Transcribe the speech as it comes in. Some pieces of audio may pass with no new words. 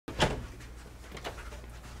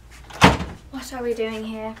What are we doing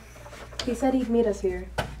here? He said he'd meet us here.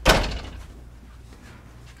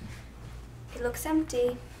 It looks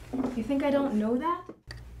empty. You think I don't know that?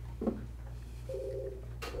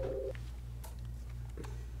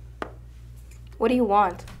 What do you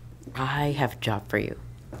want? I have a job for you.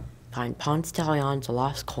 Find Ponce de Leon's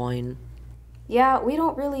lost coin. Yeah, we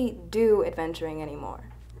don't really do adventuring anymore.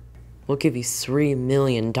 We'll give you $3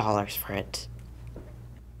 million for it.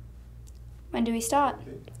 When do we start?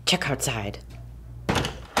 Check outside.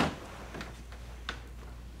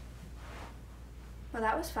 Well,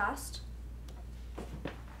 that was fast.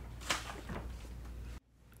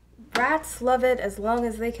 Rats love it as long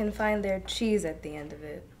as they can find their cheese at the end of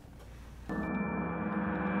it.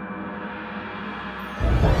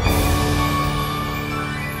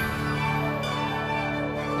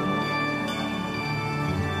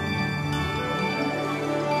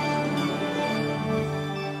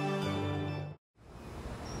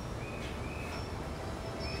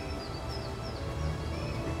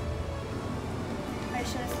 Are you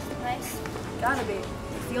sure this is the place? Gotta be.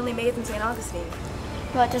 It's the only maze in St. Augustine.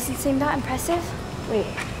 Well, it doesn't seem that impressive. Wait,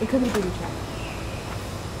 it could be booby trap.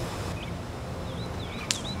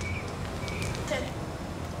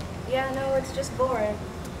 Yeah, no, it's just boring.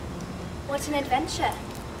 What an adventure.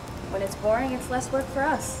 When it's boring, it's less work for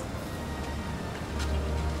us.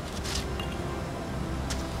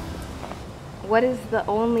 What is the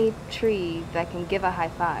only tree that can give a high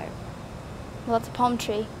five? Well, it's a palm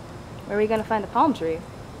tree. Where are we gonna find a palm tree?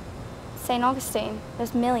 St. Augustine.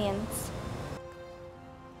 There's millions.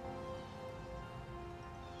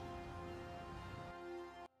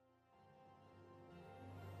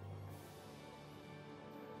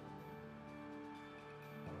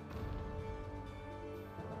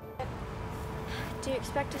 Do you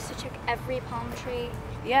expect us to check every palm tree?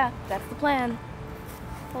 Yeah, that's the plan.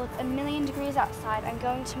 Well, it's 1,000,000 degrees outside. I'm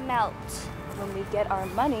going to melt. When we get our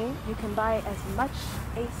money, you can buy as much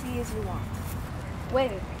AC as you want.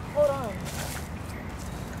 Wait, hold on.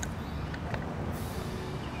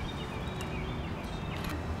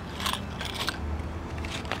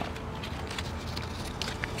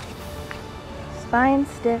 Spine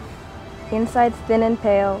stiff, insides thin and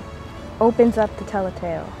pale, opens up to tell a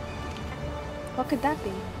tale. What could that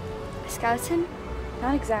be? A skeleton?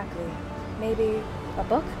 Not exactly. Maybe a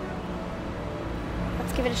book?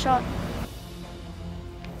 Let's give it a shot.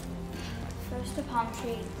 First a palm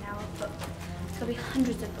tree, now a book. There'll be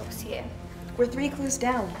hundreds of books here. We're 3 clues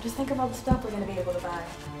down. Just think of all the stuff we're going to be able to buy.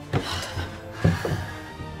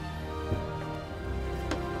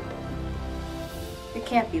 It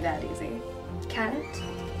can't be that easy. Can it?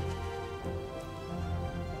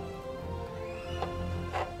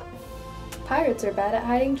 Pirates are bad at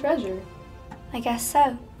hiding treasure. I guess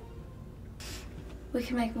so. We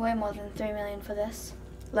can make way more than 3 million for this.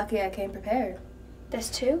 Lucky I came prepared. There's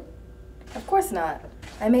 2? Of course not.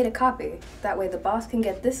 I made a copy. That way the boss can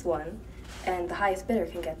get this one, and the highest bidder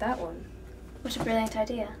can get that one. What a brilliant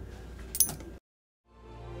idea.